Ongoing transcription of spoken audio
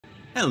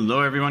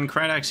Hello everyone,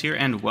 Krydax here,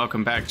 and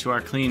welcome back to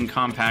our clean,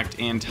 compact,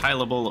 and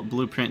tileable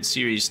blueprint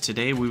series.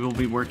 Today we will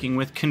be working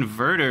with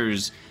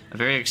converters, a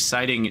very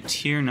exciting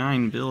tier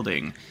 9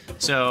 building.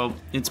 So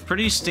it's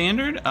pretty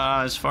standard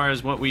as far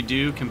as what we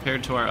do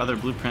compared to our other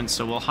blueprints,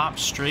 so we'll hop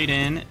straight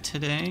in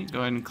today. Go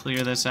ahead and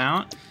clear this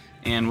out,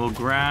 and we'll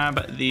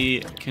grab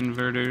the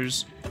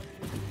converters.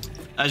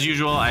 As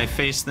usual, I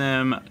face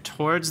them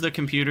towards the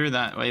computer,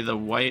 that way the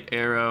white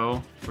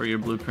arrow for your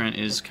blueprint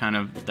is kind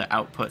of the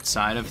output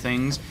side of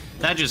things.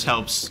 That just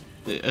helps,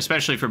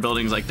 especially for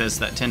buildings like this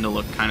that tend to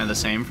look kind of the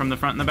same from the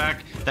front and the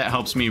back. That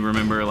helps me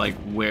remember like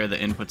where the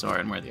inputs are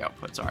and where the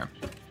outputs are.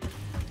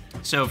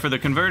 So for the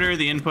converter,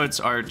 the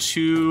inputs are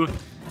two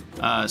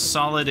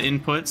solid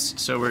inputs.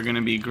 So we're going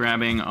to be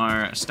grabbing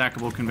our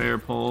stackable conveyor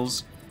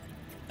poles.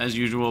 As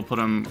usual, put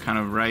them kind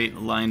of right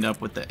lined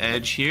up with the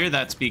edge here.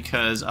 That's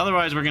because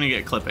otherwise we're going to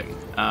get clipping.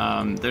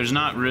 There's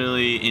not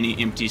really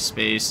any empty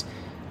space.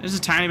 There's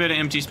a tiny bit of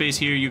empty space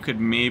here. You could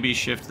maybe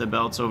shift the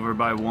belts over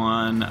by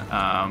one.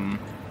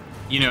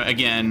 You know,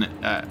 again,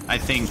 I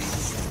think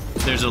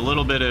there's a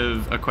little bit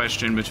of a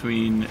question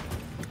between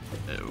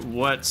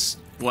what's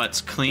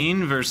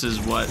clean versus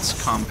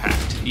what's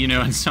compact. You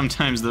know, and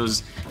sometimes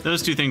those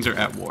two things are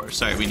at war.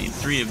 Sorry, we need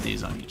 3 of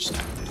these on each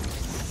stack.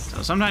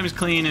 So sometimes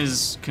clean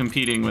is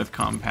competing with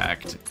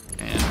compact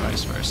and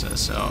vice versa.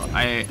 So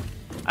I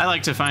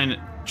like to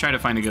try to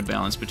find a good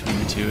balance between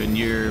the two, and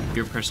your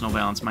personal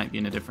balance might be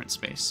in a different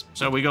space.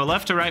 So we go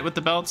left to right with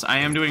the belts. I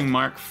am doing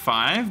Mark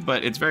 5,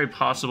 but it's very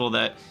possible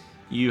that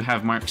you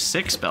have Mark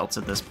 6 belts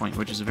at this point,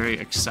 which is a very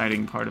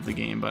exciting part of the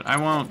game. But I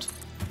won't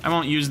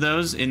use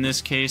those in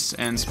this case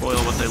and spoil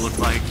what they look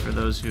like for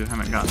those who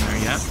haven't gotten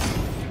there yet.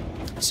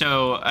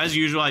 So as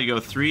usual, I go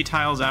 3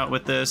 tiles out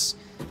with this.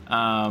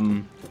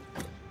 I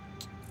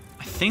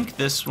think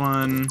this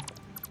one,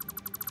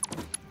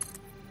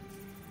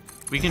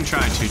 we can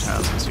try 2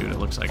 tiles and see what it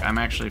looks like. I'm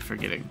actually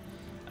forgetting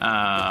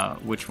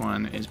which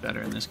one is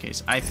better in this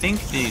case. I think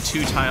the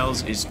 2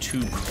 tiles is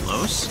too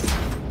close.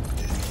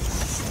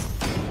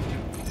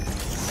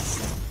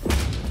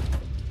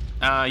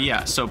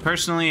 Yeah, so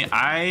personally,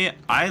 I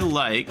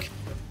like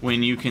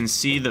when you can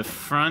see the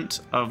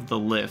front of the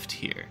lift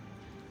here.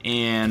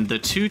 And the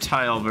 2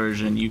 tile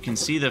version, you can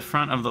see the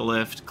front of the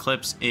lift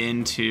clips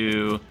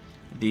into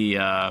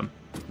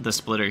the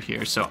splitter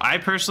here. So I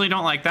personally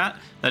don't like that.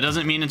 That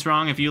doesn't mean it's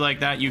wrong. If you like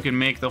that, you can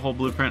make the whole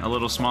blueprint a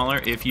little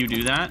smaller if you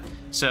do that.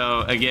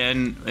 So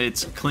again,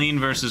 it's clean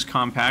versus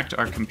compact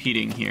are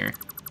competing here.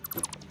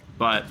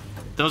 But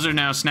those are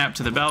now snapped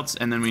to the belts,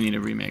 and then we need to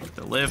remake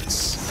the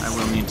lifts. I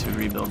will need to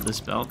rebuild this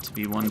belt to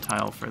be 1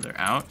 tile further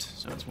out.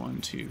 So it's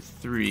 1, 2,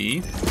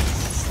 3.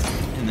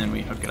 And then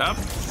we hook it up.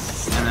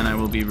 And then I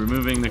will be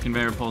removing the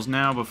conveyor poles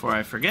now before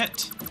I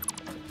forget.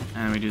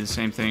 And we do the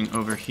same thing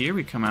over here.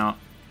 We come out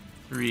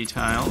 3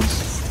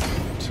 tiles,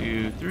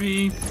 2,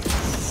 3,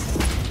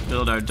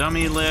 build our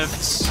dummy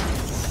lifts,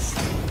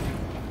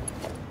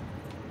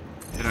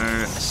 get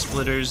our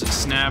splitters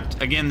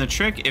snapped. Again, the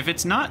trick, if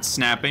it's not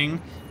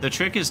snapping, the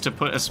trick is to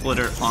put a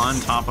splitter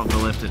on top of the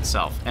lift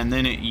itself, and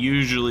then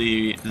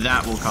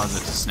that will cause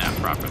it to snap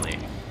properly.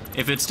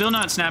 If it's still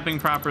not snapping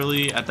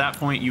properly, at that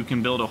point you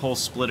can build a whole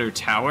splitter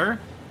tower,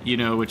 you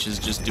know, which is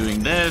just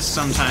doing this,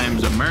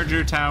 sometimes a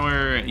merger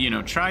tower, you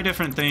know, try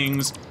different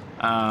things.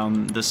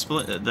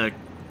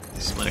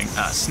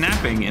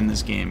 Snapping in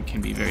this game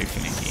can be very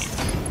finicky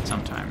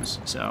sometimes,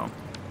 so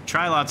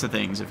try lots of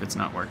things if it's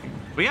not working.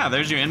 But yeah,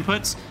 there's your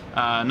inputs.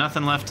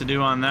 Nothing left to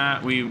do on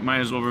that. We might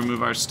as well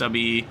remove our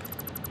stubby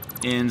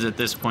ends at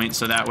this point,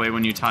 so that way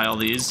when you tile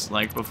these,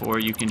 like before,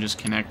 you can just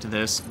connect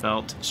this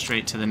belt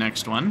straight to the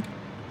next one.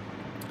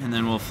 And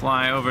then we'll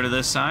fly over to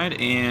this side,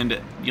 and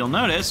you'll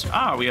notice,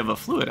 we have a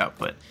fluid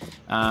output.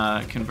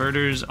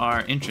 Converters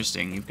are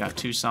interesting. You've got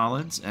 2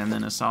 solids, and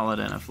then a solid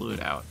and a fluid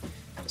out.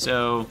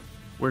 So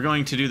we're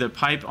going to do the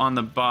pipe on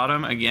the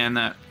bottom. Again,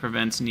 that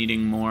prevents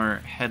needing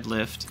more head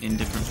lift in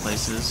different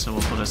places. So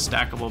we'll put a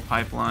stackable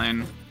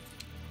pipeline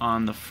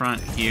on the front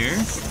here,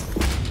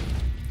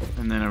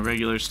 and then a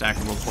regular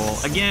stackable pole.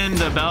 Again,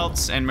 the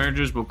belts and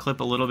mergers will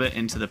clip a little bit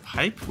into the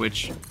pipe,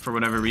 which for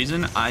whatever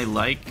reason I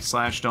like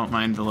 / don't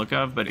mind the look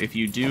of, but if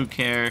you do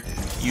care,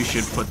 you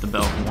should put the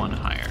belt 1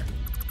 higher.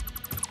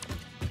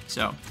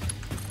 So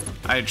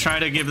I try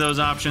to give those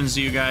options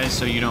to you guys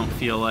so you don't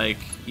feel like,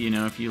 you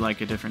know, if you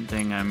like a different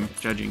thing, I'm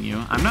judging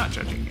you. I'm not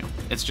judging you.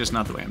 It's just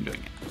not the way I'm doing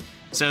it.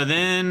 So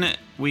then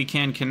we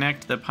can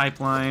connect the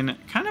pipeline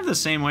kind of the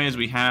same way as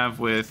we have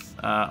with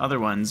other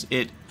ones.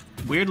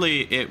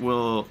 Weirdly, it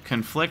will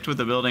conflict with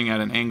the building at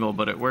an angle,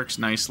 but it works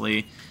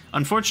nicely.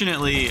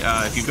 Unfortunately,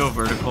 if you go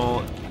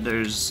vertical,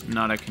 there's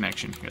not a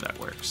connection here that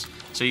works.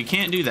 So you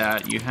can't do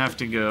that. You have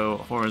to go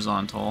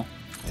horizontal,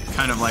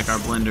 kind of like our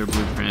Blender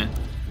blueprint.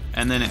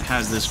 And then it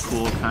has this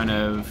cool kind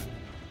of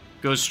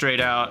goes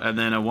straight out and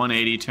then a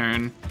 180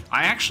 turn.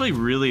 I actually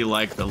really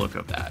like the look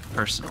of that,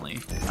 personally.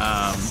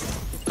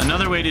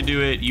 Another way to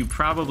do it, you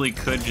probably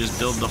could just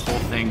build the whole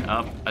thing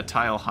up a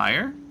tile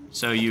higher.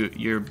 So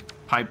your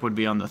pipe would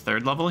be on the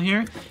 3rd level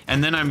here.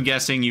 And then I'm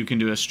guessing you can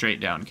do a straight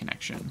down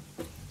connection.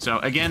 So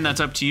again,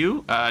 that's up to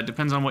you.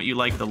 Depends on what you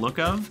like the look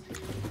of.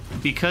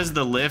 Because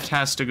the lift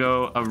has to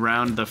go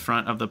around the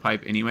front of the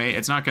pipe anyway,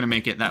 it's not going to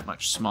make it that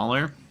much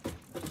smaller.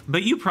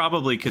 But you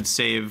probably could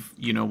save,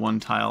 you know, one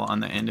tile on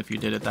the end if you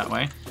did it that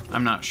way.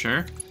 I'm not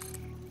sure.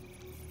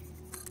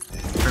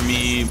 For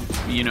me,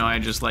 you know, I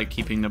just like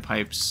keeping the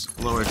pipes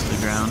lower to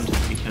the ground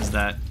because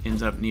that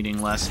ends up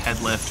needing less head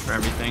lift for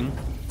everything.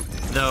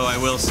 Though I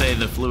will say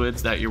the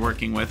fluids that you're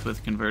working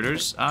with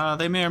converters,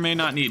 they may or may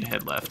not need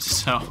head lift,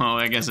 so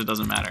I guess it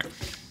doesn't matter.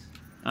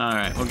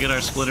 Alright, we'll get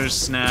our splitters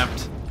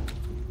snapped.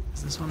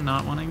 Is this one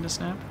not wanting to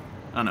snap?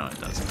 Oh no,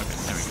 it does. Okay,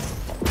 there we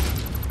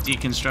go.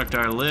 Deconstruct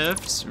our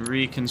lifts,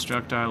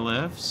 reconstruct our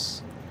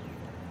lifts.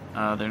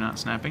 They're not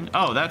snapping.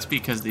 Oh, that's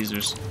because these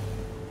are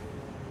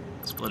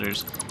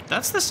splitters.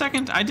 That's the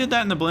second. I did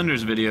that in the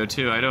blenders video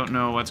too. I don't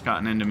know what's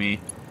gotten into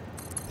me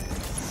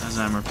as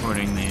I'm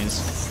recording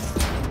these.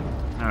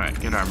 Alright,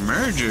 get our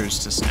mergers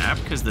to snap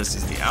because this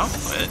is the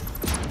output.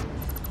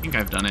 I think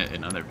I've done it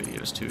in other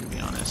videos too, to be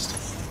honest.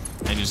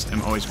 I just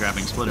am always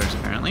grabbing splitters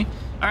apparently.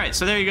 Alright,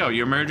 so there you go.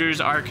 Your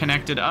mergers are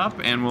connected up,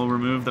 and we'll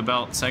remove the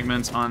belt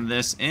segments on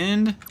this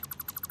end.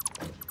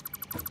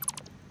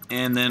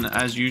 And then,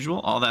 as usual,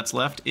 all that's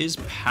left is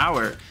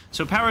power.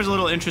 So power is a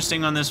little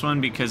interesting on this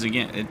one because,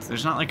 again,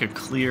 there's not like a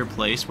clear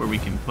place where we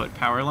can put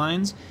power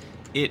lines.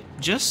 It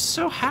just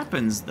so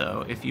happens,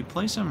 though, if you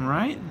place them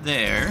right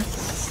there,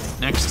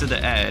 next to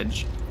the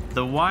edge,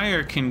 the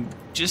wire can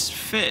just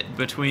fit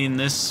between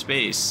this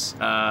space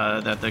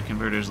that the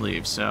converters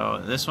leave.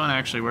 So this one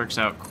actually works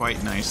out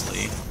quite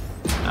nicely.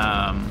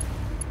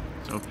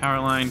 So power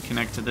line,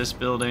 connect to this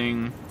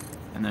building,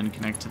 and then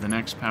connect to the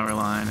next power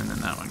line, and then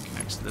that one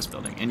connects to this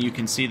building. And you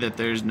can see that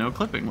there's no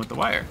clipping with the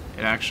wire.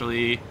 It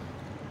actually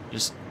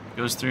just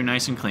goes through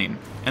nice and clean.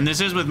 And this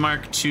is with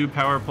Mark 2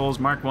 power poles.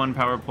 Mark 1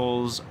 power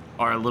poles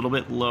are a little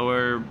bit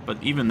lower,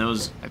 but even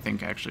those I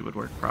think actually would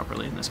work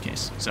properly in this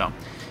case. So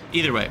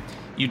either way,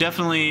 you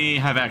definitely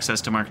have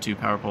access to Mark 2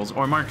 power poles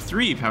or Mark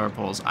 3 power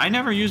poles. I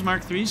never use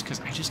Mark 3s because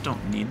I just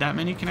don't need that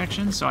many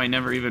connections, so I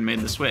never even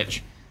made the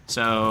switch.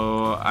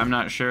 So I'm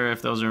not sure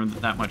if those are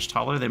that much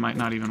taller, they might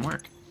not even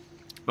work.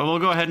 But we'll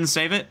go ahead and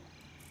save it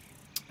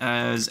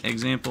as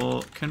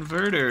example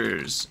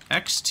converters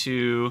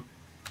X2,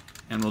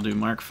 and we'll do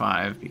Mark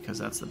 5 because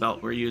that's the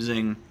belt we're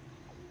using.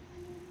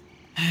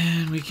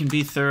 And we can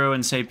be thorough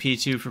and say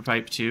P2 for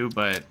pipe 2,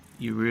 but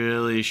you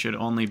really should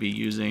only be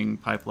using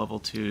pipe level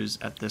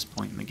 2s at this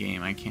point in the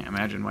game. I can't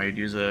imagine why you'd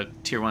use a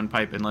tier 1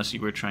 pipe unless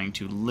you were trying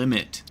to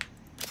limit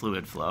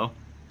fluid flow.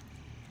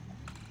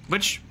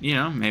 Which, you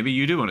know, maybe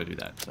you do want to do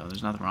that, so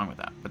there's nothing wrong with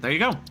that. But there you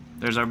go.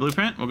 There's our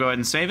blueprint. We'll go ahead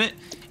and save it.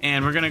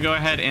 And we're going to go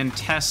ahead and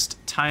test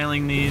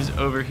tiling these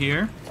over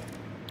here.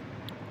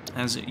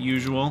 As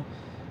usual,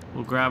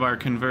 we'll grab our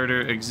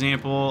converter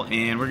example,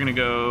 and we're going to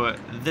go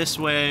this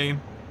way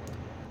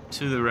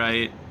to the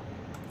right.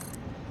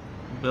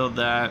 Build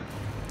that.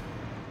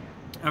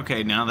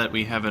 Okay, now that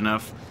we have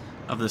enough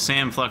of the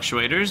SAM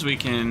fluctuators, we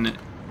can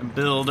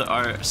build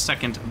our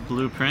second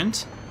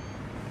blueprint.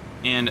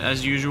 And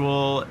as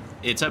usual,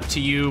 it's up to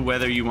you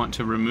whether you want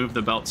to remove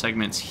the belt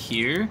segments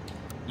here.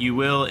 You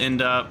will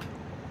end up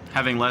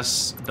having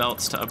less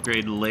belts to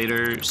upgrade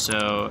later,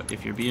 so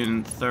if you're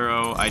being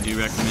thorough, I do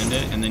recommend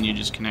it, and then you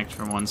just connect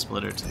from one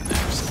splitter to the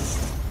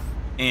next.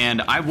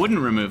 And I wouldn't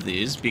remove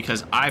these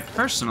because I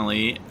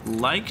personally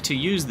like to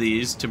use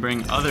these to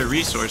bring other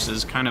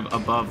resources kind of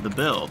above the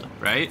build,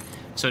 right?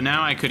 So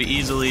now I could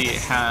easily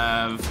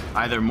have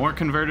either more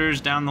converters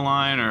down the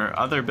line or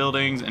other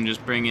buildings and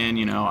just bring in,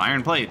 you know,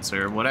 iron plates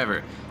or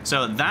whatever.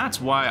 So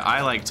that's why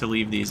I like to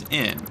leave these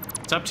in.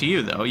 It's up to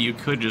you though. You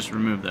could just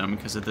remove them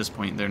because at this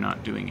point they're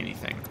not doing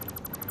anything.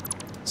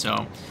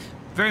 So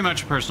very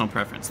much a personal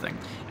preference thing.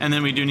 And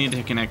then we do need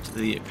to connect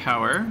the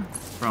power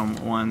from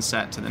one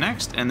set to the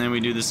next. And then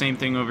we do the same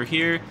thing over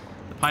here.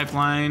 The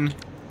pipeline,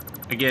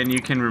 again, you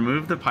can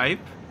remove the pipe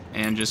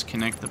and just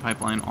connect the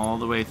pipeline all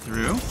the way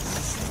through.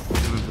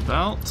 Remove the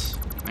belt,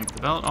 connect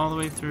the belt all the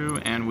way through,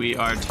 and we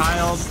are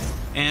tiled.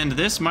 And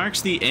this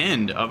marks the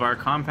end of our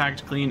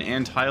Compact, Clean,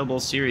 and Tileable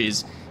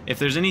series. If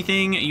there's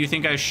anything you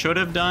think I should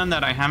have done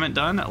that I haven't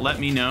done, let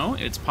me know.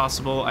 It's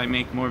possible I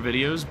make more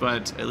videos,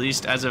 but at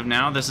least as of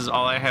now, this is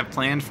all I have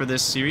planned for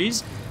this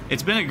series.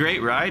 It's been a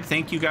great ride.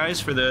 Thank you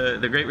guys for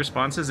the great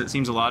responses. It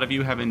seems a lot of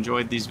you have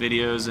enjoyed these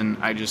videos, and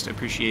I just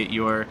appreciate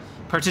your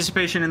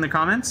participation in the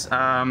comments.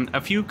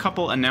 A few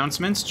couple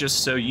announcements just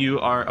so you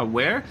are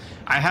aware.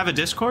 I have a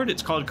Discord.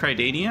 It's called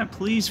Krydax.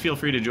 Please feel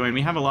free to join.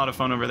 We have a lot of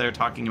fun over there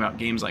talking about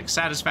games like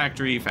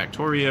Satisfactory,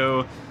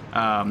 Factorio,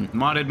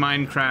 modded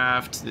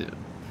Minecraft,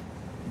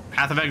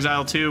 Path of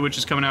Exile 2, which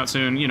is coming out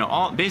soon. You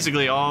know,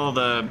 basically all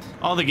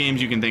the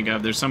games you can think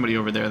of. There's somebody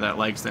over there that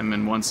likes them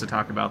and wants to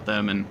talk about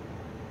them. And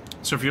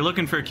so if you're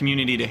looking for a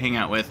community to hang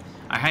out with,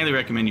 I highly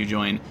recommend you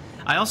join.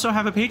 I also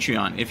have a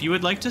Patreon. If you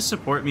would like to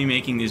support me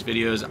making these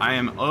videos, I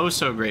am oh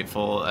so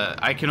grateful.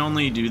 I can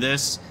only do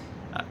this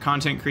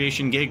content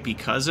creation gig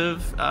because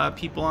of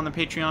people on the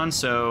Patreon,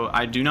 so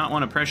I do not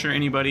want to pressure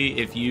anybody.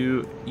 If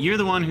you're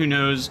the one who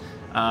knows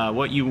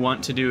what you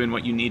want to do and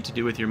what you need to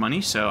do with your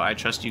money, so I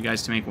trust you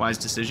guys to make wise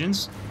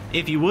decisions.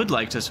 If you would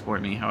like to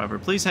support me, however,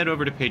 please head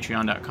over to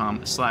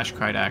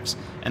patreon.com/Krydax,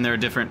 and there are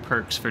different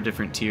perks for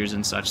different tiers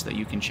and such that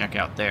you can check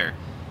out there.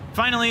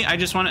 Finally, I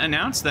just want to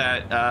announce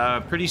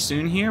that pretty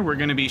soon here, we're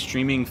going to be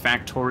streaming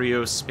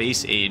Factorio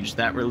Space Age.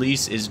 That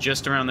release is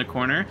just around the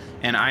corner,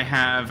 and I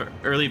have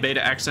early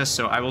beta access,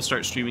 so I will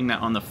start streaming that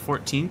on the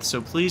 14th.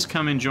 So please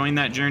come and join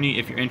that journey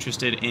if you're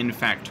interested in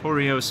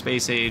Factorio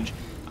Space Age.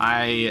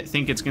 I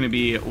think it's going to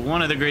be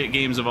one of the great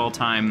games of all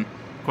time,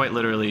 quite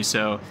literally,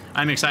 so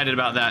I'm excited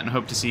about that and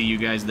hope to see you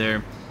guys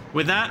there.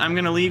 With that, I'm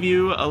going to leave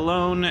you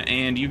alone,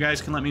 and you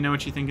guys can let me know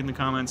what you think in the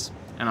comments,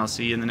 and I'll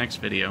see you in the next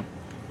video.